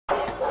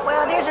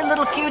here's a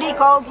little cutie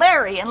called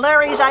Larry, and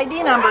Larry's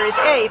ID number is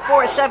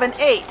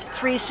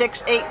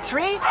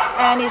A4783683,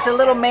 and he's a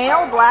little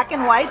male, black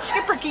and white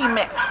Schipperke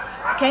mix.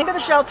 Came to the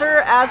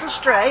shelter as a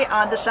stray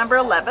on December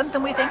 11th,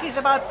 and we think he's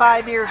about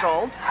 5 years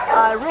old.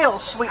 Real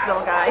sweet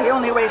little guy. He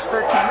only weighs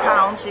 13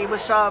 pounds. He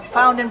was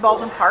found in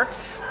Baldwin Park.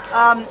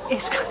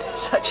 He's got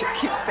such a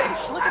cute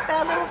face. Look at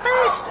that little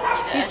face.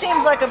 He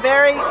seems like a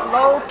very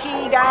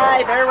low-key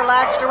guy, very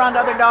relaxed around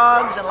other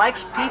dogs and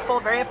likes people,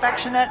 very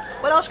affectionate.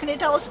 What else can you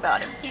tell us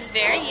about him? He's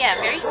very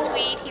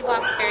sweet. He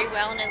walks very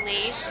well in a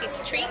leash. He's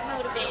treat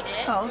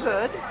motivated. Oh,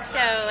 good. So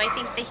I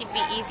think that he'd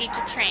be easy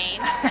to train.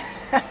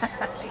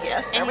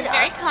 Yes, and he's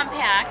very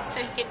compact,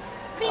 so he could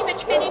pretty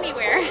much fit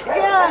anywhere.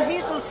 Yeah,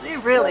 he's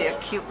really a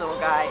cute little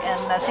guy,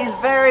 and seems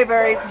very,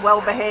 very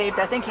well behaved.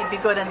 I think he'd be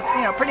good in,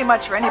 pretty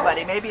much for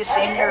anybody, maybe a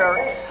senior or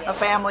a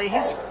family.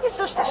 He's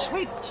just a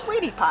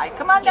sweetie pie.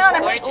 Come on down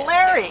and meet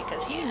Larry,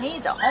 because he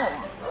needs a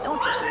home,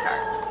 don't you,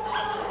 sweetheart?